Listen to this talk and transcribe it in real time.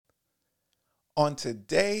On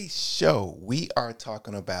today's show, we are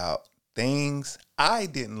talking about things I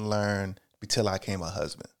didn't learn until I became a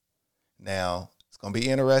husband. Now, it's going to be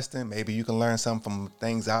interesting. Maybe you can learn something from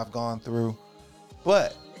things I've gone through,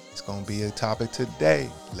 but it's going to be a topic today.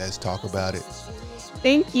 Let's talk about it.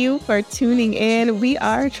 Thank you for tuning in. We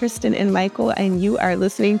are Tristin and Michael, and you are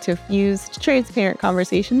listening to Fused Transparent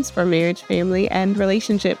Conversations for Marriage, Family, and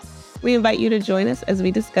Relationships. We invite you to join us as we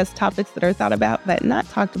discuss topics that are thought about but not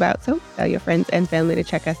talked about. So tell your friends and family to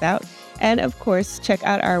check us out. And of course, check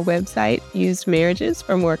out our website, Fused Marriages,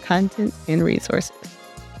 for more content and resources.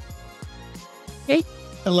 Okay.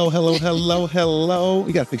 Hello.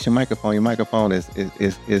 You got to fix your microphone. Your microphone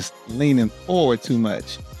is leaning forward too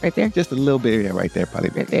much. Right there? Just a little bit. Yeah, right there. Probably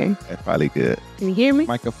right there. That's probably good. Can you hear me?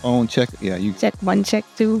 Microphone check. Yeah, you check 1, check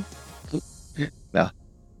 2. No.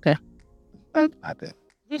 Okay. Not that.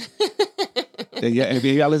 Yeah, if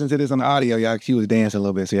y'all listen to this on the audio, y'all, she was dancing a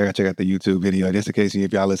little bit, so y'all gotta check out the YouTube video. Just in case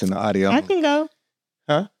if y'all listen to audio. I can go.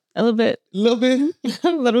 Huh? A little bit. A little bit?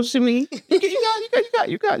 A little shimmy. You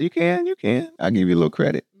can. I'll give you a little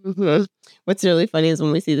credit. Mm-hmm. What's really funny is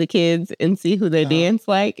when we see the kids and see who they dance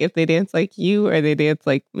like, if they dance like you or they dance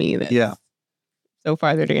like me. Yeah. So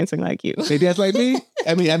far, they're dancing like you. They dance like me?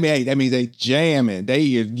 I mean, that means they jamming. They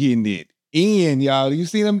is getting it in, y'all. You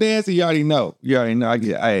see them dancing? You already know. I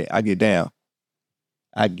get down.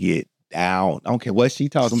 I get down. I don't care what she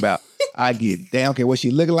talking about. I get down. I don't care what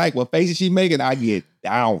she looking like, what faces she making. I get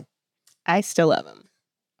down. I still love them.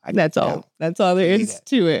 That's all. That's all there is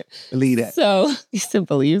to it. Believe that. So you still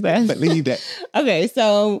believe that? Believe that. Okay,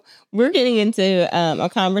 so we're getting into a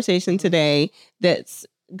conversation today that's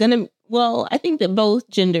gonna. Well, I think that both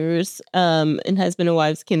genders and husband and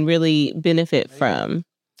wives can really benefit from.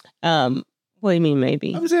 What do you mean,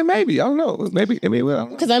 maybe? I'm saying maybe. I don't know. Maybe.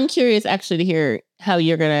 Because I'm curious, actually, to hear how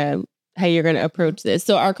you're gonna approach this.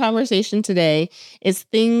 So our conversation today is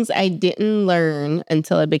things I didn't learn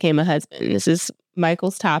until I became a husband. This is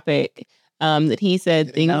Michael's topic. That he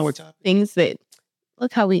said things that.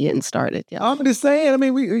 Look how we getting started, y'all. I'm just saying. I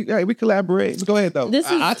mean, we collaborate. Go ahead, though.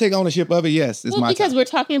 I take ownership of it. Yes, it's my because topic. We're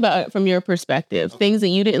talking about it from your perspective, things that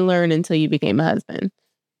you didn't learn until you became a husband.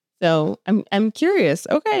 So I'm curious.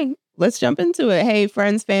 Okay, let's jump into it. Hey,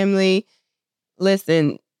 friends, family,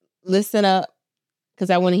 listen up, because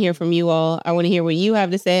I want to hear from you all. I want to hear what you have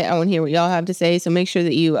to say. I want to hear what y'all have to say. So make sure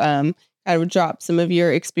that you kind of drop some of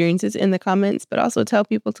your experiences in the comments, but also tell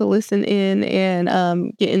people to listen in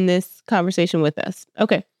and get in this conversation with us.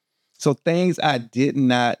 Okay. So things I did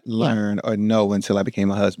not learn or know until I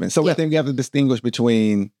became a husband. So I think we have to distinguish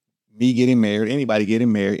between me getting married, anybody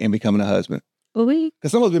getting married, and becoming a husband.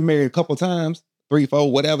 Because someone's been married a couple of times, 3, 4,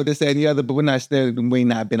 whatever, this, that, and the other, but we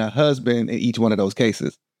not been a husband in each one of those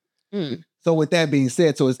cases. Mm. So with that being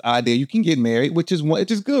said, so it's idea you can get married, which is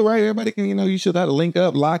good, right? Everybody can, you should have to link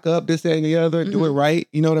up, lock up, this, that, and the other, do it right.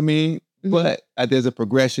 You know what I mean? Mm-hmm. But there's a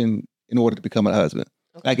progression in order to become a husband.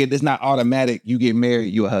 Okay. Like it's not automatic. You get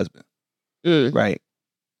married, you a husband, right?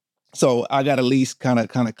 So I got to at least kind of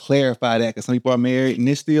clarify that, because some people are married and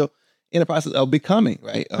they're still in the process of becoming,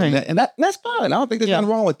 right? That's fine. I don't think there's nothing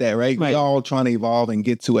wrong with that, right? We all trying to evolve and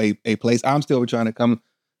get to a place. I'm still trying to come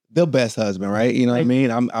the best husband, right? You know what I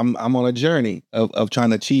mean? I'm on a journey of trying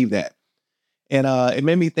to achieve that. And it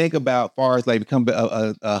made me think about, far as like become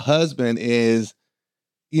a husband is,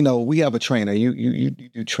 we have a trainer. You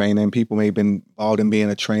do training. People may have been involved in being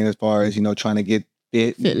a trainer as far as, trying to get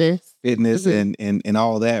fitness mm-hmm. and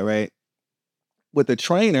all that, right? With the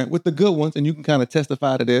trainer, with the good ones, and you can kind of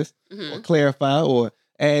testify to this mm-hmm. or clarify or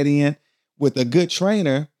add in, with a good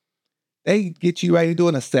trainer, they get you ready to do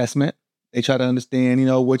an assessment. They try to understand,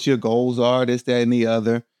 what your goals are, this, that, and the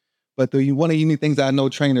other. But one of the unique things I know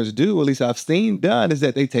trainers do, at least I've seen done, is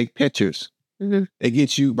that they take pictures. Mm-hmm. They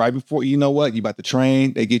get you right before, you about to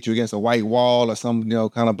train. They get you against a white wall or some,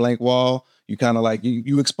 kind of blank wall. You kind of like,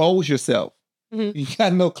 you expose yourself. Mm-hmm. You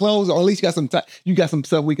got no clothes, or at least you got some time. You got some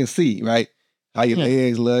stuff we can see, right? How your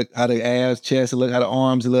legs look, how the abs, chest look, how the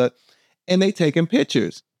arms look. And they taking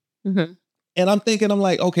pictures. Mm-hmm. And I'm thinking,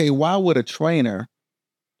 okay, why would a trainer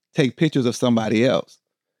take pictures of somebody else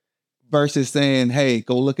versus saying, hey,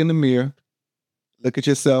 go look in the mirror, look at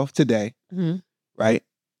yourself today, mm-hmm. right?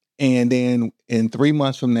 And then in 3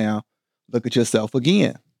 months from now, look at yourself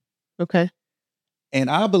again. Okay. And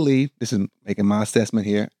I believe, this is making my assessment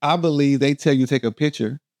here, I believe they tell you to take a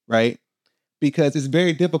picture, right? Because it's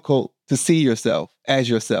very difficult to see yourself as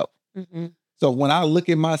yourself. Mm-hmm. So when I look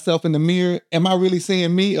at myself in the mirror, am I really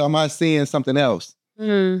seeing me, or am I seeing something else?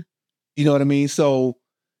 Mm-hmm. You know what I mean? So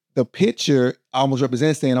the picture almost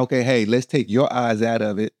represents saying, okay, hey, let's take your eyes out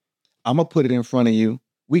of it. I'm going to put it in front of you.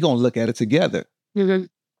 We're going to look at it together. Mm-hmm.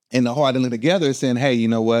 And the whole identity together is saying, hey, you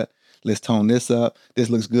know what? Let's tone this up. This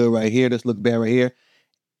looks good right here. This looks bad right here.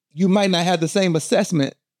 You might not have the same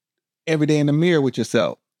assessment every day in the mirror with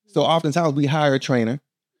yourself. So oftentimes we hire a trainer,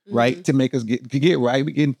 right, to make us get right.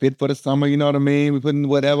 We getting fit for the summer, you know what I mean? We putting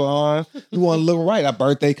whatever on. We want to look right. Our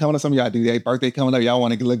birthday coming up. Some of y'all do that. Birthday coming up. Y'all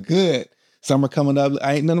want to look good. Summer coming up.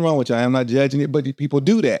 I ain't nothing wrong with y'all. I'm not judging it, but people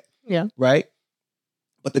do that. Yeah. Right?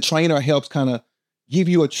 But the trainer helps kind of give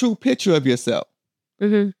you a true picture of yourself.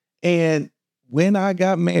 Mm-hmm. And when I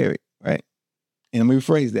got married, right? And let me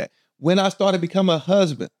rephrase that. When I started becoming a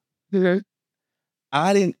husband,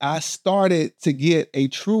 I started to get a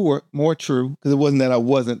more true, because it wasn't that I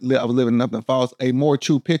was living nothing false, a more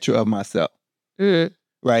true picture of myself.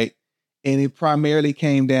 Right? And it primarily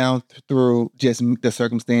came down through just the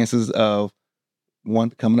circumstances of one,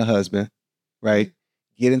 becoming a husband, right?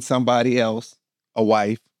 Getting somebody else, a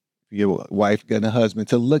wife, your wife getting a husband,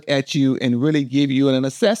 to look at you and really give you an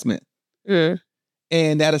assessment.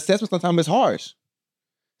 And that assessment sometimes is harsh.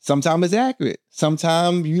 Sometimes it's accurate.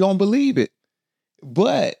 Sometimes you don't believe it.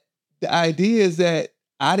 But the idea is that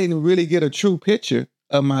I didn't really get a true picture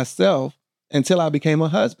of myself until I became a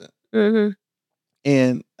husband.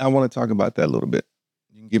 And I want to talk about that a little bit.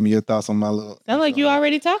 You can give me your thoughts on my little... Sound like you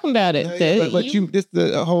already talking about it. Yeah, but just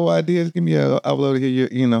the whole idea is give me I would love to hear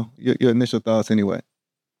your initial thoughts anyway.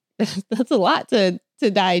 That's a lot to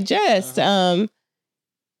digest.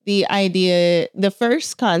 The idea, the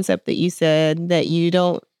first concept that you said, that you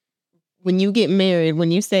don't, when you get married, when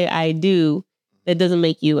you say I do, that doesn't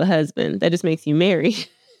make you a husband. That just makes you married.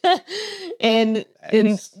 and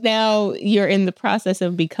now you're in the process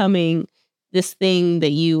of becoming this thing that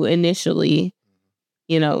you initially,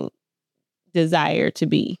 desire to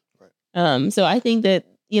be. Right. So I think that,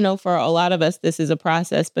 for a lot of us, this is a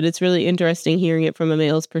process, but it's really interesting hearing it from a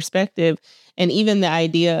male's perspective. And even the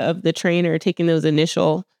idea of the trainer taking those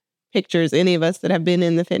initial pictures. Any of us that have been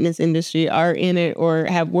in the fitness industry are in it or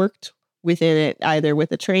have worked within it, either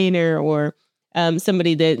with a trainer or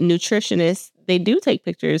somebody, the nutritionist. They do take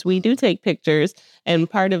pictures. We do take pictures. And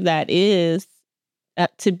part of that is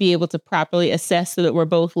to be able to properly assess so that we're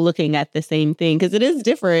both looking at the same thing. Because it is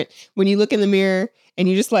different when you look in the mirror and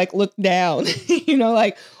you just look down,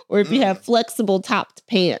 or if you have flexible topped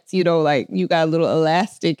pants, you got a little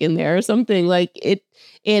elastic in there or something,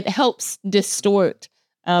 it helps distort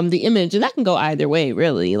the image. And that can go either way,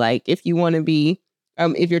 really. If you want to be,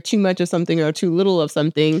 if you're too much of something or too little of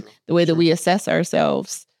something, the way that we assess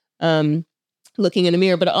ourselves, looking in the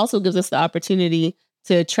mirror, but it also gives us the opportunity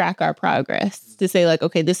to track our progress, to say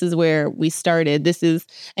okay, this is where we started.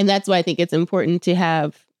 And that's why I think it's important to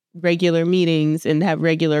have regular meetings and have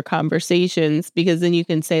regular conversations, because then you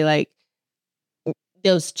can say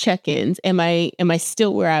those check-ins. Am I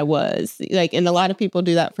still where I was? And a lot of people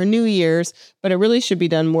do that for New Year's, but it really should be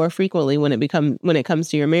done more frequently when it comes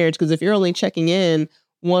to your marriage. Because if you're only checking in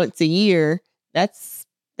once a year, that's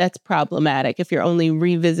problematic. If you're only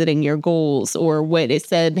revisiting your goals or what it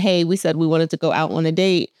said, hey, we said we wanted to go out on a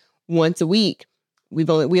date once a week. We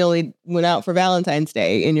only went out for Valentine's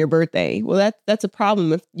Day and your birthday. Well, that's a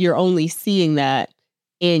problem if you're only seeing that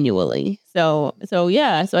annually. So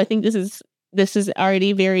I think this is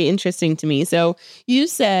already very interesting to me. So you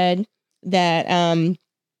said that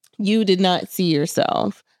you did not see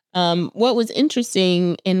yourself. What was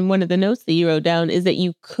interesting in one of the notes that you wrote down is that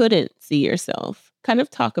you couldn't see yourself. Kind of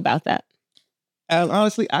talk about that.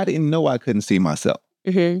 Honestly, I didn't know I couldn't see myself.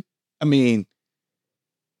 I mean,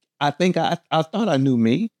 I think I thought I knew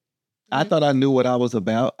me. I thought I knew what I was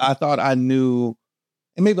about. I thought I knew,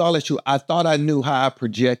 and maybe I'll let you, I thought I knew how I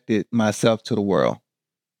projected myself to the world.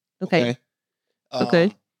 Okay.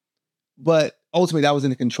 But ultimately, that was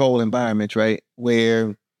in a controlled environment, right?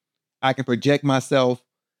 Where I can project myself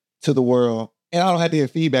to the world and I don't have to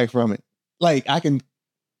get feedback from it. I can,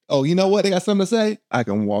 oh, you know what? They got something to say. I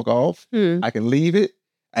can walk off. I can leave it.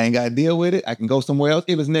 I ain't got to deal with it. I can go somewhere else.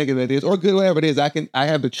 If it's negative, it is, or good, whatever it is. I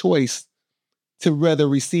have the choice to rather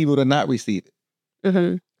receive it or not receive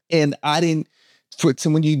it. And I didn't. So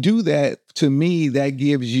when you do that, to me, that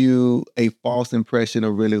gives you a false impression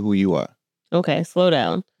of really who you are. Okay, slow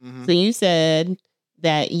down. So you said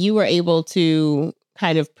that you were able to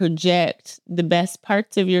kind of project the best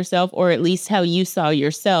parts of yourself, or at least how you saw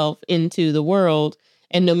yourself, into the world.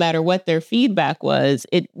 And no matter what their feedback was,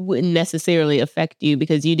 it wouldn't necessarily affect you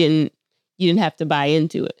because you didn't have to buy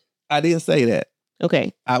into it. I didn't say that.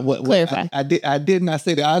 Okay. Clarify. I did not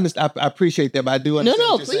say that. I appreciate that, but I do understand.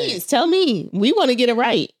 No, please tell me. We want to get it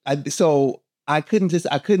right. So I couldn't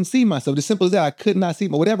see myself. As simple as that. I could not see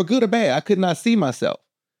whatever, good or bad. I could not see myself.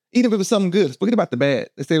 Even if it was something good. Forget about the bad.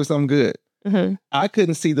 Let's say it was something good. I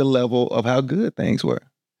couldn't see the level of how good things were.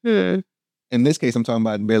 Hmm. In this case, I'm talking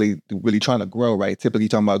about really trying to grow, right? Typically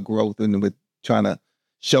talking about growth and with trying to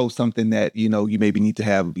show something that, you maybe need to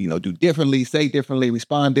have, do differently, say differently,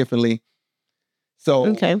 respond differently. So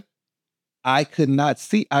Okay. I could not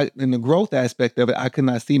see, in the growth aspect of it, I could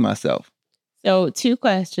not see myself. So 2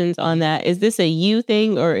 questions on that. Is this a you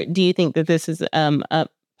thing, or do you think that this is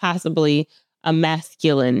possibly a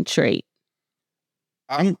masculine trait?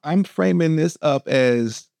 I'm framing this up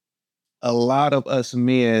as a lot of us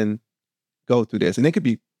men go through this, and it could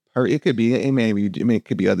be it could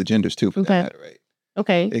be other genders too, for that matter, right?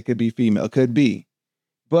 Okay. It could be female, it could be,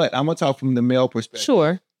 but I'm gonna talk from the male perspective.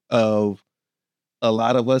 Sure. Of a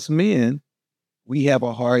lot of us men, we have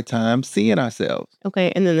a hard time seeing ourselves.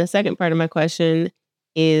 Okay, and then the second part of my question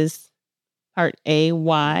is part A,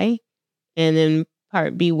 why, and then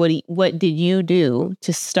part B, what did you do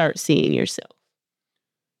to start seeing yourself?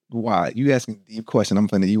 Why? You asking a deep question. I'm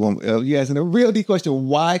funny. You asking a real deep question.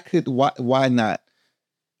 Why not?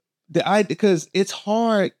 Because it's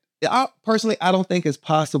hard. Personally, I don't think it's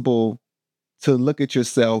possible to look at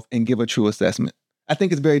yourself and give a true assessment. I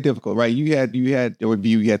think it's very difficult, right? You had a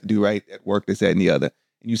review you had to do, right, at work, this, that, and the other.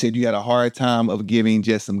 And you said you had a hard time of giving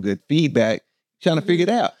just some good feedback, trying to figure it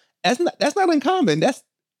out. That's not uncommon.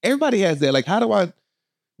 Everybody has that. Like, how do I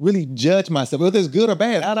really judge myself, whether it's good or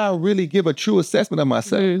bad? How do I really give a true assessment of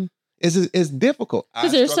myself? It's difficult.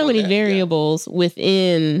 Because there's so many variables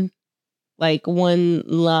within like one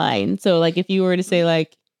line. So like if you were to say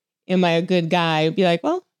like, am I a good guy? It'd be like,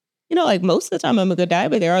 well, like most of the time I'm a good guy,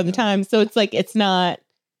 but there are other times. So it's like, it's not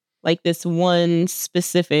like this one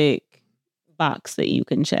specific box that you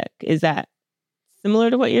can check. Is that similar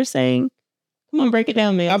to what you're saying? Come on, break it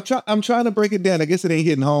down, man. I'm trying to break it down. I guess it ain't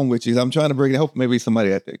hitting home with you. I'm trying to break it. Hope maybe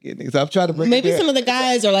somebody out there getting it. So I'm trying to break it down. Maybe some of the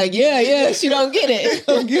guys are like, yeah, she don't get it.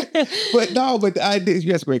 But the idea,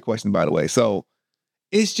 you asked a great question, by the way. So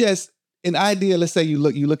it's just an idea. Let's say you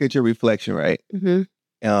look at your reflection, right?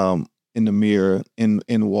 Mm-hmm. In the mirror, in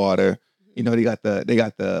water. They got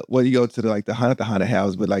the well, you go to the haunted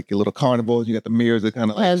house, but like your little carnivals, you got the mirrors that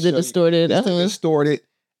kind of like has it distorted. Distorted.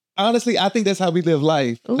 Honestly, I think that's how we live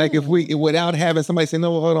life. Ooh. Like if without having somebody say,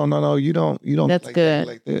 no, hold on, no, you don't. That's like good.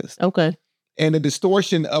 Like this. Okay. And the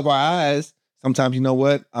distortion of our eyes. Sometimes, you know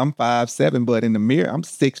what? I'm 5'7", but in the mirror, I'm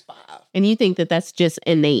 6'5". And you think that that's just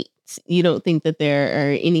innate? You don't think that there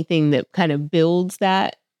are anything that kind of builds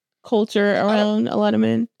that culture around a lot of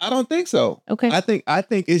men? I don't think so. Okay. I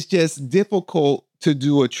think it's just difficult to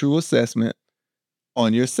do a true assessment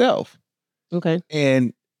on yourself. Okay.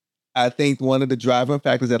 And I think one of the driving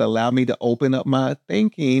factors that allowed me to open up my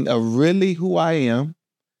thinking of really who I am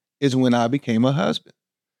is when I became a husband.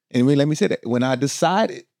 And let me say that, when I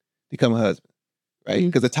decided to become a husband, right?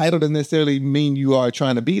 Because the title doesn't necessarily mean you are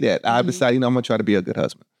trying to be that. I decided, I'm going to try to be a good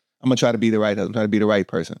husband. I'm going to try to be the right husband, try to be the right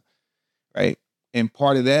person, right? And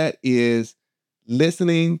part of that is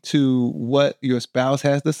listening to what your spouse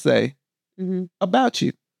has to say about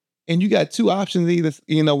you. And you got 2 options either,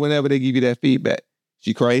 whenever they give you that feedback.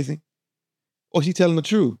 She crazy or she telling the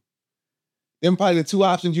truth. Them probably the 2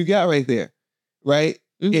 options you got right there, right?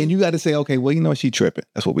 Mm-hmm. And you got to say, okay, well, she tripping.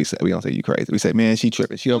 That's what we say. We don't say you crazy. We say, man, she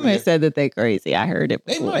tripping. She over there. Somebody said that they crazy. I heard it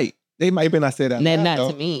before. They might have not said that. Not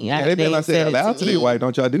to me. Yeah, they may not say that loud to their wife.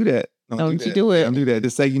 Don't y'all do that. Don't you do it. Don't do that.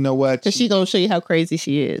 Just say, you know what? Because she's going to show you how crazy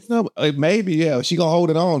she is. No, maybe, yeah. She going to hold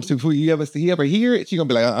it on. So before you ever hear it, she going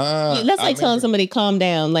to be like, That's like telling somebody, calm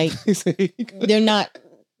down. Like, they're not,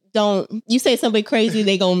 you say somebody crazy,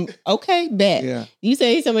 they going, okay, bet. Yeah. You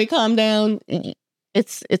say somebody, calm down,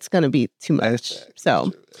 it's going to be too much. That's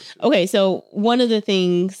true. Okay, so one of the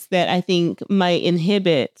things that I think might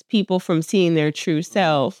inhibit people from seeing their true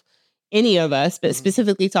self, any of us, but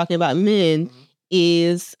specifically talking about men,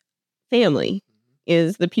 is family,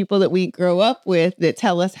 is the people that we grow up with that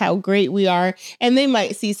tell us how great we are. And they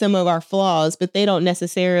might see some of our flaws, but they don't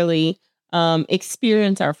necessarily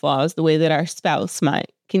experience our flaws the way that our spouse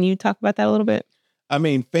might. Can you talk about that a little bit? I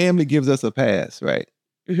mean, family gives us a pass, right?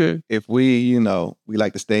 Mm-hmm. If we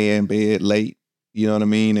like to stay in bed late, you know what I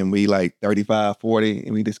mean? And we like 35, 40,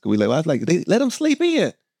 and I was like, let them sleep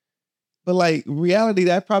in. But like reality,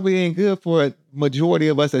 that probably ain't good for a majority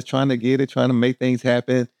of us that's trying to get it, trying to make things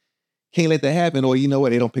happen. Can't let that happen. Or you know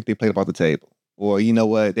what? They don't pick their plate up off the table. Or you know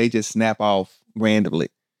what? They just snap off randomly.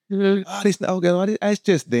 Mm-hmm. That's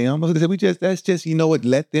just them. That's just, you know what?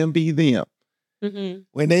 Let them be them. Mm-hmm.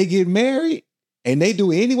 When they get married and they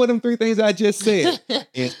do any one of them 3 things I just said,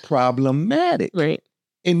 it's problematic. Right.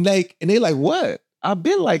 And they like, what? I've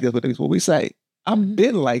been like this. But that's what we say. I've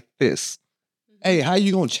been like this. Hey, how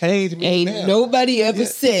you gonna change me? Ain't now? Nobody ever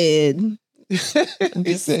said. He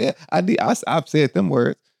said, I've said them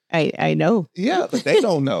words. I know. Yeah, but they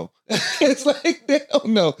don't know. It's like they don't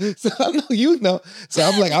know. So I know you know. So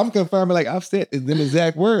I'm like, I'm confirming, like I've said them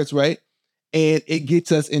exact words, right? And it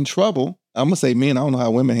gets us in trouble. I'm gonna say men, I don't know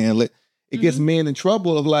how women handle it. It gets men in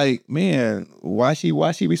trouble of like, man, why she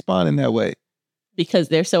responding that way? Because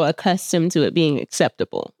they're so accustomed to it being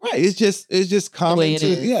acceptable. Right. It's just common to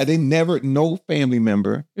yeah, they never no family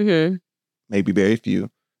member, maybe very few.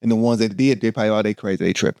 And the ones that did, they probably they crazy,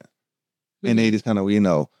 they tripping. And they just kind of,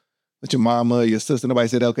 with your mama, your sister, nobody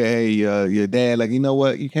said, okay, hey, your dad, like, you know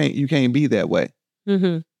what, you can't be that way.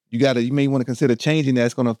 You may want to consider changing that.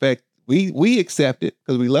 It's going to affect, we accept it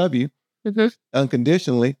because we love you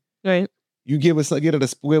unconditionally. Right. You get with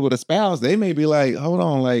a spouse, they may be like, hold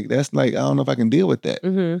on, like, that's like, I don't know if I can deal with that.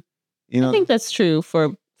 I think that's true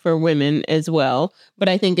for women as well. But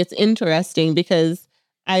I think it's interesting because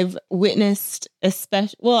I've witnessed,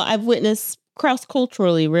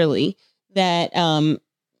 cross-culturally, really, that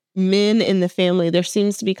men in the family, there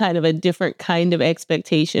seems to be kind of a different kind of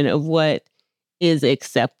expectation of what is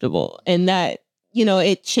acceptable. And that,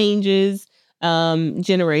 it changes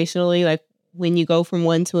generationally, like when you go from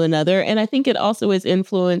one to another. And I think it also is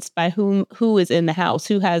influenced by who is in the house,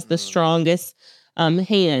 who has the strongest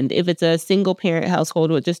hand. If it's a single parent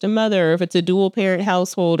household with just a mother, or if it's a dual parent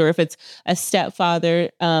household, or if it's a stepfather,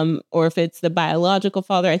 or if it's the biological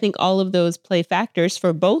father, I think all of those play factors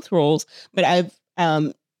for both roles. But I've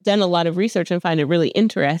done a lot of research and find it really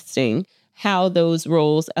interesting how those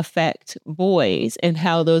roles affect boys and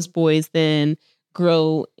how those boys then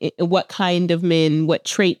grow, what kind of men, what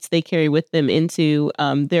traits they carry with them into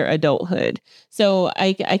their adulthood. So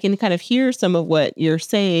I can kind of hear some of what you're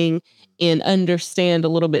saying and understand a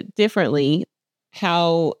little bit differently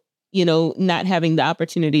how, not having the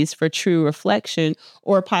opportunities for true reflection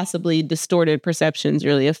or possibly distorted perceptions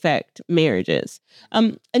really affect marriages.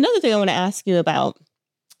 Another thing I want to ask you about,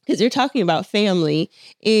 because you're talking about family,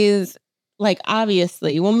 is like,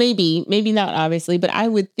 obviously, well, maybe not obviously, but I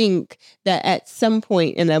would think that at some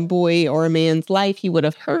point in a boy or a man's life, he would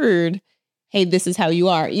have heard, hey, this is how you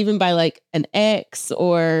are, even by like an ex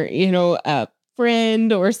or, a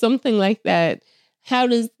friend or something like that. How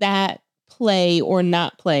does that play or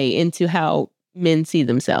not play into how men see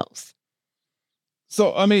themselves?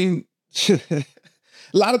 So, I mean, a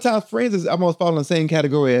lot of times friends is almost fall in the same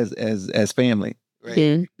category as family,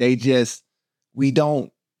 right?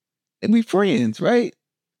 And we friends, right?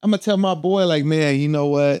 I'm gonna tell my boy, like, man, you know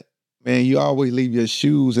what? Man, you always leave your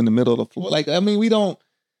shoes in the middle of the floor. Like, I mean, that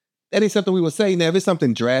ain't something we would say. Now, if it's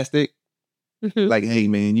something drastic, like, hey,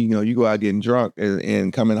 man, you go out getting drunk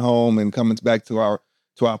and coming home and coming back to our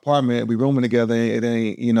apartment, we rooming together, it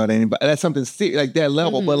ain't, that's something serious, like that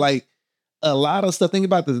level. But like a lot of stuff, think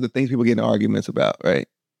about the things people get in arguments about, right?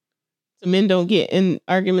 So men don't get in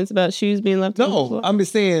arguments about shoes being left on the floor? No, I'm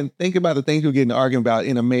just saying, think about the things you're getting an argument about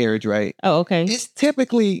in a marriage, right? Oh, okay. It's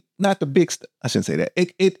typically not the big stuff. I shouldn't say that.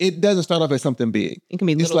 It doesn't start off as something big. It can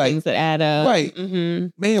be little things that add up. Right.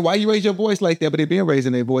 Man, why you raise your voice like that? But they're being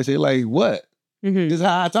raising their voice. They're like, what? This is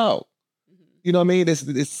how I talk. You know what I mean?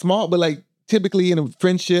 It's small, but like typically in a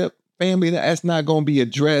friendship, family, that's not going to be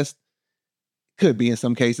addressed. Could be in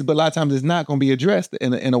some cases, but a lot of times it's not going to be addressed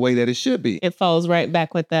in a way that it should be. It falls right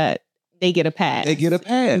back with that. They get a pass. Okay.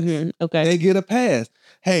 They get a pass.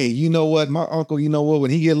 Hey, you know what? My uncle,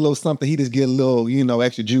 when he get a little something, he just get a little,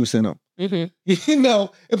 extra juice in him. I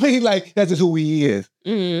mean, like, that's just who he is.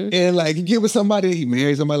 And like, you get with somebody, he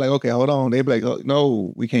marries somebody, like, okay, hold on. They be like, oh,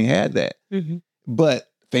 no, we can't have that. But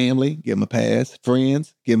family, give them a pass.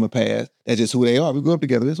 Friends, give them a pass. That's just who they are. We grew up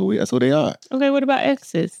together. That's who they are. Okay, what about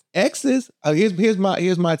exes? Exes? Here's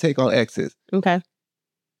my take on exes. Okay.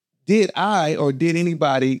 Did I or did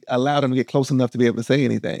anybody allow them to get close enough to be able to say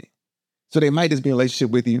anything? So they might just be in a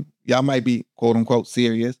relationship with you. Y'all might be, quote unquote,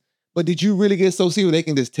 serious. But did you really get so serious they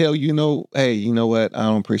can just tell you, hey, you know what? I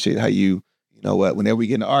don't appreciate how you know what? Whenever we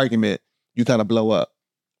get in an argument, you kind of blow up.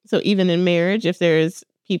 So even in marriage, if there's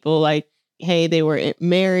people like, hey, they were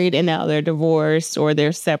married and now they're divorced or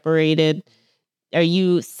they're separated, are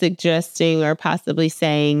you suggesting or possibly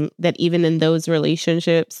saying that even in those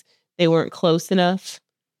relationships, they weren't close enough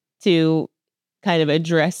to kind of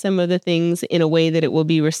address some of the things in a way that it will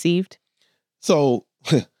be received? So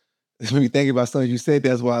when you think about something you said,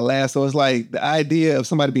 that's why I laughed. So it's like the idea of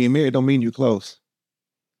somebody being married don't mean you're close.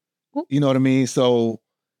 You know what I mean? So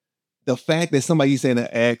the fact that somebody, you saying an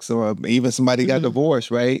ex or even somebody got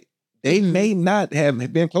divorced, right? They may not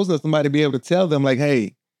have been close enough to somebody to be able to tell them like,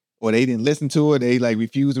 hey, or they didn't listen to it. They like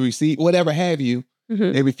refuse to receive, whatever have you.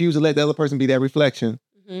 They refuse to let the other person be that reflection.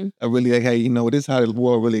 Of really like, hey, this is how the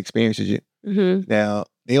world really experiences you. Now,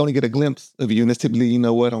 they only get a glimpse of you. And it's typically, you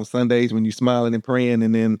know what, on Sundays when you're smiling and praying,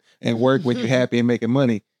 and then at work when you're happy and making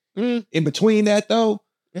money. In between that, though,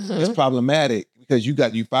 it's problematic because you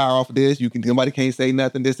fire off of this. Somebody can't say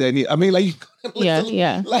nothing, this, that, and I mean, like,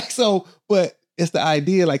 like, so, but it's the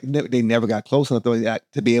idea, like, they never got close enough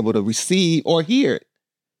to be able to receive or hear it.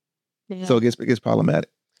 Yeah. So it gets problematic.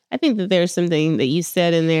 I think that there's something that you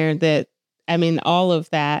said in there that, I mean, all of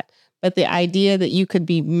that, but the idea that you could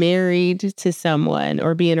be married to someone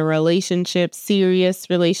or be in a relationship, serious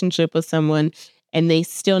relationship with someone, and they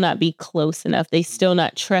still not be close enough, they still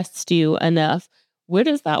not trust you enough. Where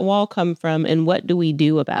does that wall come from, and what do we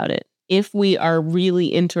do about it? If we are really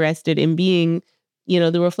interested in being,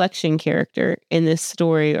 the reflection character in this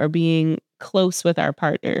story, or being close with our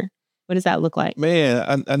partner, what does that look like?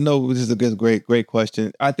 Man, I know this is a great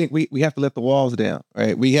question. I think we have to let the walls down,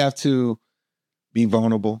 right? We have to be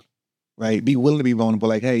vulnerable, right? Be willing to be vulnerable.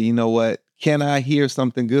 Like, hey, you know what? Can I hear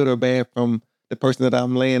something good or bad from the person that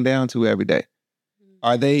I'm laying down to every day?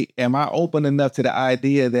 Am I open enough to the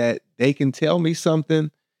idea that they can tell me something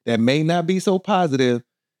that may not be so positive,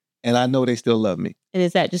 and I know they still love me? And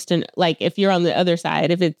is that just if you're on the other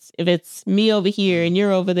side, if it's me over here and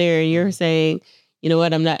you're over there and you're saying, you know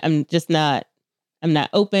what, I'm not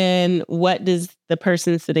open. What does the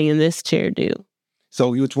person sitting in this chair do?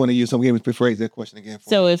 So which one of you? So I'm going to rephrase that question again.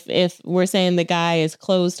 So if we're saying the guy is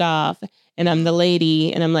closed off and I'm the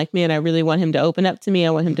lady and I'm like, man, I really want him to open up to me. I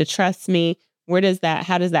want him to trust me. How does that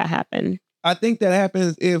happen? I think that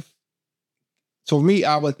happens so for me,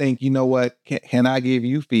 I would think, you know what, can I give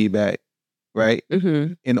you feedback, right?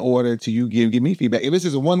 In order to you give me feedback. If it's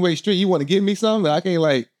just a one-way street, you want to give me something, I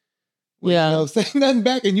can't say nothing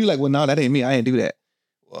back, and you like, well, no, that ain't me. I ain't do that.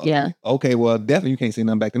 Well, okay, well, definitely you can't say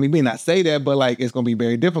nothing back to me. May not say that, but like it's going to be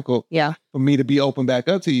very difficult for me to be open back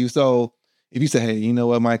up to you. So if you say, hey, you know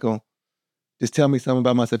what, Michael, just tell me something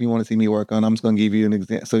about myself you want to see me work on, I'm just going to give you an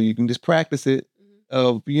example. So you can just practice it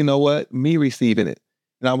of, you know what, me receiving it.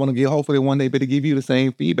 And I want to hopefully one day be able to give you the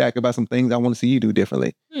same feedback about some things I want to see you do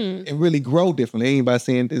differently and really grow differently. Anybody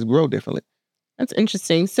saying this, grow differently. That's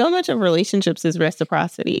interesting. So much of relationships is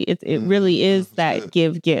reciprocity. It really is that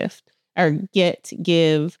give, or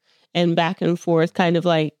give, and back and forth, kind of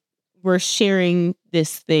like we're sharing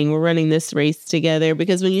this thing, we're running this race together.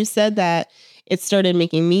 Because when you said that, it started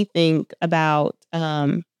making me think about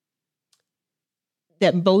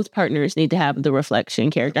that both partners need to have the reflection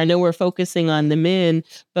character. I know we're focusing on the men,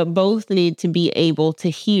 but both need to be able to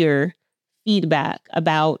hear feedback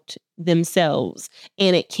about themselves.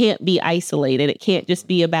 And it can't be isolated. It can't just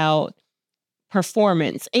be about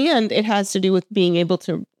performance. And it has to do with being able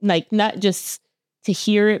to, like, not just to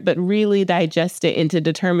hear it, but really digest it and to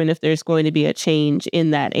determine if there's going to be a change in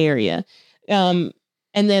that area.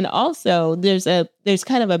 And then also there's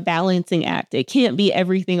kind of a balancing act. It can't be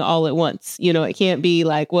everything all at once. It can't be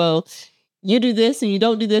like, well, you do this and you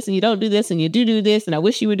don't do this and you don't do this and you do this and I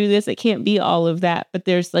wish you would do this. It can't be all of that. But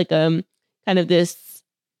there's like kind of this,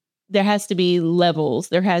 there has to be levels.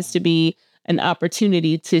 There has to be an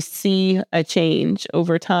opportunity to see a change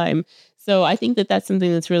over time. So I think that that's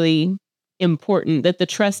something that's really important, that the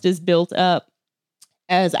trust is built up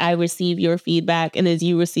as I receive your feedback and as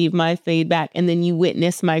you receive my feedback, and then you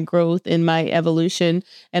witness my growth and my evolution,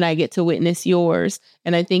 and I get to witness yours.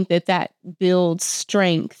 And I think that builds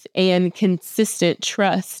strength and consistent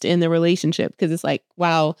trust in the relationship, because it's like,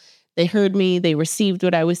 wow, they heard me, they received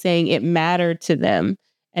what I was saying, it mattered to them,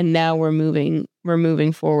 and now we're moving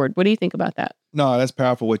forward. What do you think about that? No, that's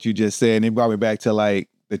powerful what you just said. And it brought me back to like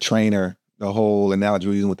the trainer, the whole analogy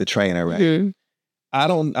we're using with the trainer, right? Mm-hmm.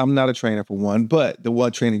 I'm not a trainer for one, but the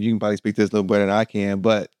one trainer, you can probably speak to this a little better than I can.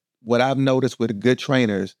 But what I've noticed with good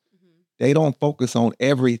trainers, they don't focus on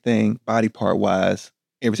everything body part wise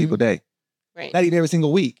every single day. Right. Not even every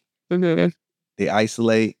single week. Mm-hmm. They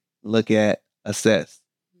isolate, look at, assess.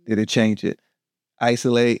 Did it change it?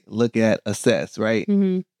 Isolate, look at, assess, right?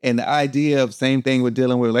 Mm-hmm. And the idea of same thing with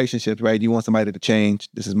dealing with relationships, right? You want somebody to change.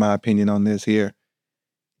 This is my opinion on this here.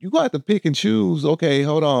 You got to pick and choose. Okay,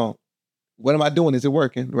 hold on. What am I doing? Is it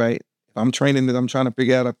working, right? If I'm training that I'm trying to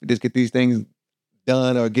figure out if I just get these things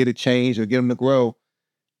done or get it changed or get them to grow.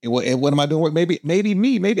 And what am I doing? Maybe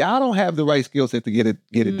I don't have the right skill set to get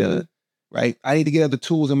it done, right? I need to get other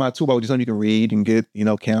tools in my toolbox, just something you can read and get,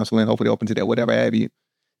 counseling, hopefully open to that, whatever have you,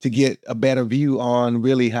 to get a better view on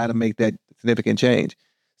really how to make that significant change.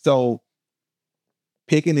 So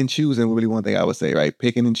picking and choosing would be one thing I would say, right?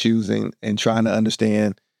 Picking and choosing and trying to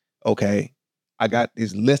understand, okay, I got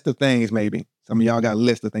this list of things maybe. Some of y'all got a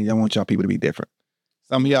list of things. Y'all want y'all people to be different.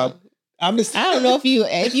 Some of y'all, I'm just. I don't know if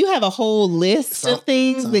you have a whole list of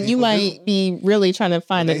things, then you might be really trying to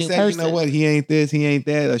find a new person. You know what? He ain't this, he ain't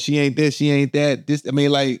that, or she ain't this, she ain't that. This, I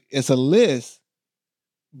mean, like it's a list,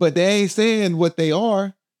 but they ain't saying what they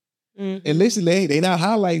are. Mm-hmm. And listen, they not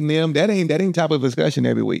highlighting them. That ain't type of discussion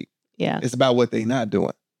every week. Yeah, it's about what they not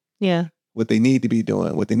doing. Yeah, what they need to be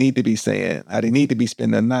doing, what they need to be saying, how they need to be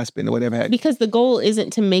spending or not spending, whatever. Because the goal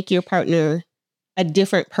isn't to make your partner a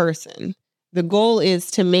different person. The goal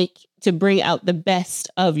is to bring out the best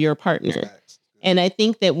of your partner. Right. And I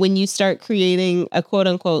think that when you start creating a quote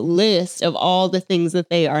unquote list of all the things that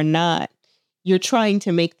they are not, you're trying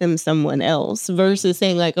to make them someone else versus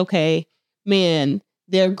saying like, okay, man,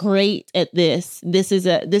 they're great at this. This is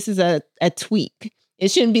a tweak.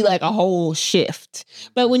 It shouldn't be like a whole shift.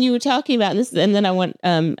 But when you were talking about this, and then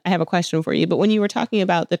I have a question for you, but when you were talking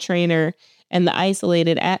about the trainer and the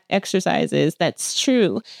isolated exercises, that's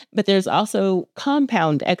true. But there's also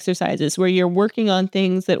compound exercises where you're working on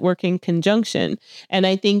things that work in conjunction. And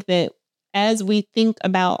I think that as we think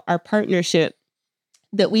about our partnership,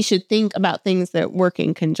 that we should think about things that work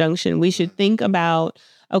in conjunction. We should think about,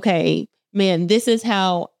 okay, man, this is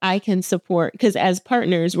how I can support, because as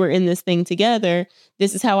partners, we're in this thing together.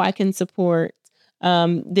 This is how I can support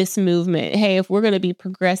this movement. Hey, if we're going to be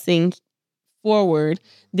progressing forward,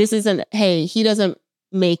 this isn't, hey, he doesn't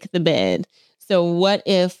make the bed. So what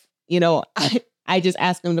if, I just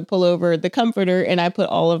ask him to pull over the comforter and I put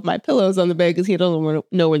all of my pillows on the bed because he doesn't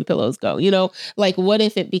know where the pillows go. Like what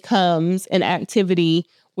if it becomes an activity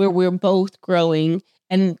where we're both growing,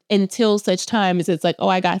 and until such time as it's like, oh,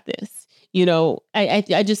 I got this.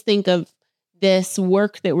 I just think of this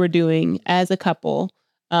work that we're doing as a couple,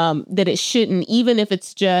 that it shouldn't, even if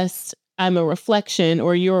it's just I'm a reflection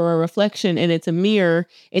or you're a reflection and it's a mirror,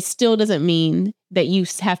 it still doesn't mean that you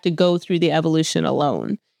have to go through the evolution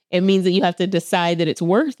alone. It means that you have to decide that it's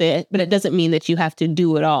worth it, but it doesn't mean that you have to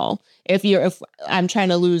do it all. If I'm trying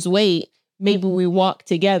to lose weight, maybe we walk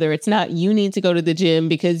together. It's not you need to go to the gym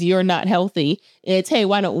because you're not healthy. It's, hey,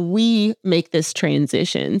 why don't we make this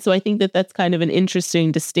transition? So I think that that's kind of an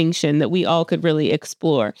interesting distinction that we all could really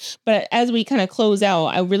explore. But as we kind of close out,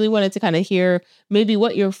 I really wanted to kind of hear maybe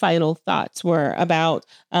what your final thoughts were about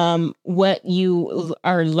what you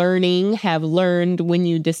are have learned when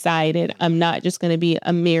you decided I'm not just going to be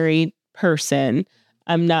a married person.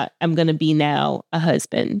 I'm going to be now a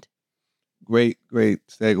husband. Great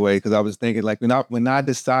segue, because I was thinking like when I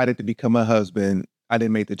decided to become a husband, I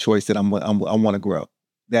didn't make the choice that I want to grow,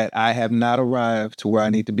 that I have not arrived to where I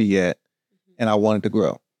need to be at, and I wanted to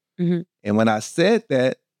grow. Mm-hmm. And when I said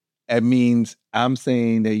that, it means I'm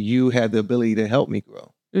saying that you have the ability to help me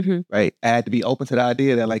grow, right? I had to be open to the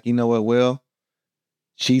idea that like, you know what, Will,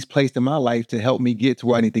 she's placed in my life to help me get to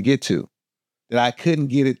where I need to get to, that I couldn't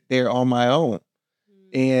get it there on my own.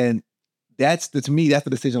 And to me, that's the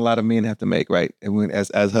decision a lot of men have to make, right? And as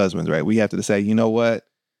husbands, right? We have to decide, you know what?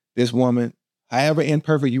 This woman, however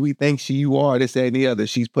imperfect you think you are, this, that, and the other,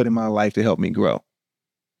 she's put in my life to help me grow.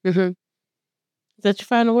 Mm-hmm. Is that your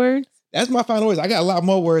final words? That's my final words. I got a lot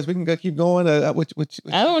more words. We can keep going. I don't want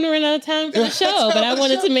to run out of time for the show, but I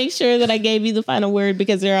wanted to make sure that I gave you the final word,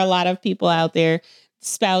 because there are a lot of people out there,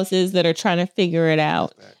 spouses, that are trying to figure it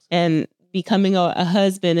out. And becoming a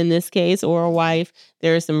husband in this case, or a wife,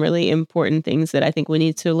 there are some really important things that I think we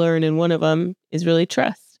need to learn. And one of them is really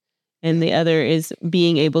trust. And the other is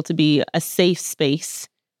being able to be a safe space,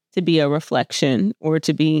 to be a reflection, or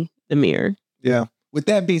to be the mirror. Yeah. With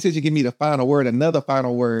that being said, you give me the final word, another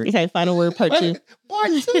final word. Okay, final word, part two.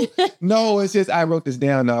 Part two. No, it's just, I wrote this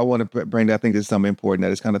down. I want to bring that. I think this is something important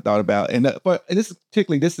that is kind of thought about. And but this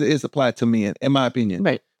is applied to men, in my opinion.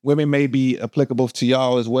 Right. Women may be applicable to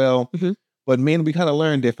y'all as well, but men, we kind of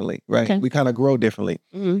learn differently, right? Okay. We kind of grow differently.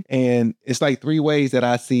 Mm-hmm. And it's like 3 ways that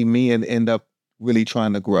I see men end up really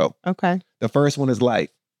trying to grow. Okay. The first one is life,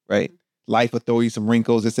 right? Life will throw you some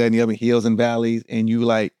wrinkles, this, that, and the other, hills and valleys, and you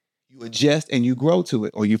adjust and you grow to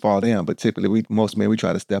it, or you fall down. But typically, most men, we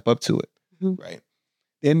try to step up to it, right?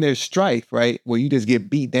 Then there's strife, right? Where you just get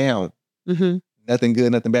beat down. Mm-hmm. Nothing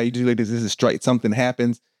good, nothing bad. You just like, this is strife. Something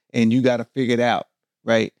happens and you got to figure it out,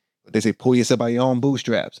 right? They say pull yourself by your own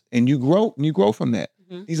bootstraps, and you grow from that.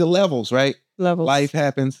 Mm-hmm. These are levels, right? Levels. Life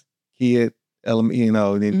happens, kid,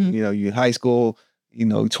 then, you high school,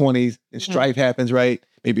 20s, and strife happens, right?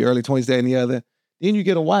 Maybe early 20s, that and the other. Then you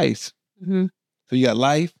get a wife. Mm-hmm. So you got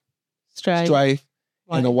life, strife,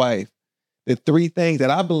 and a wife. The 3 things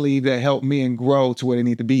that I believe that help men grow to where they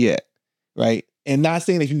need to be at, right? And not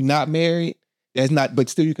saying if you're not married, but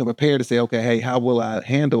still you can prepare to say, okay, hey, how will I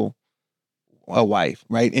handle a wife,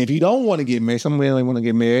 right? And if you don't want to get married, some men don't want to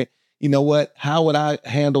get married, you know what? How would I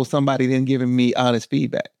handle somebody then giving me honest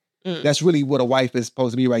feedback? That's really what a wife is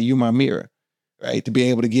supposed to be, right? You're my mirror, right? To be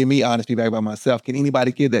able to give me honest feedback about myself. Can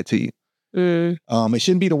anybody give that to you? It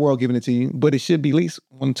shouldn't be the world giving it to you, but it should be at least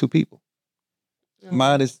 1 or 2 people.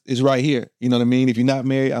 Mine is right here. You know what I mean? If you're not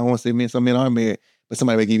married, I don't want to say some men aren't married, but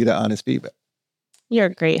somebody will give you that honest feedback. You're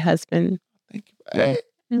a great husband. Thank you. I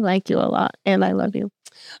like you a lot, and I love you.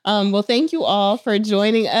 Well, thank you all for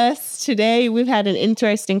joining us today. We've had an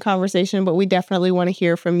interesting conversation, but we definitely want to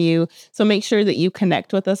hear from you. So make sure that you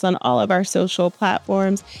connect with us on all of our social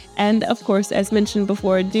platforms. And of course, as mentioned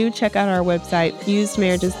before, do check out our website,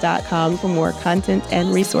 fusedmarriages.com, for more content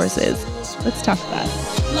and resources. Let's talk about it.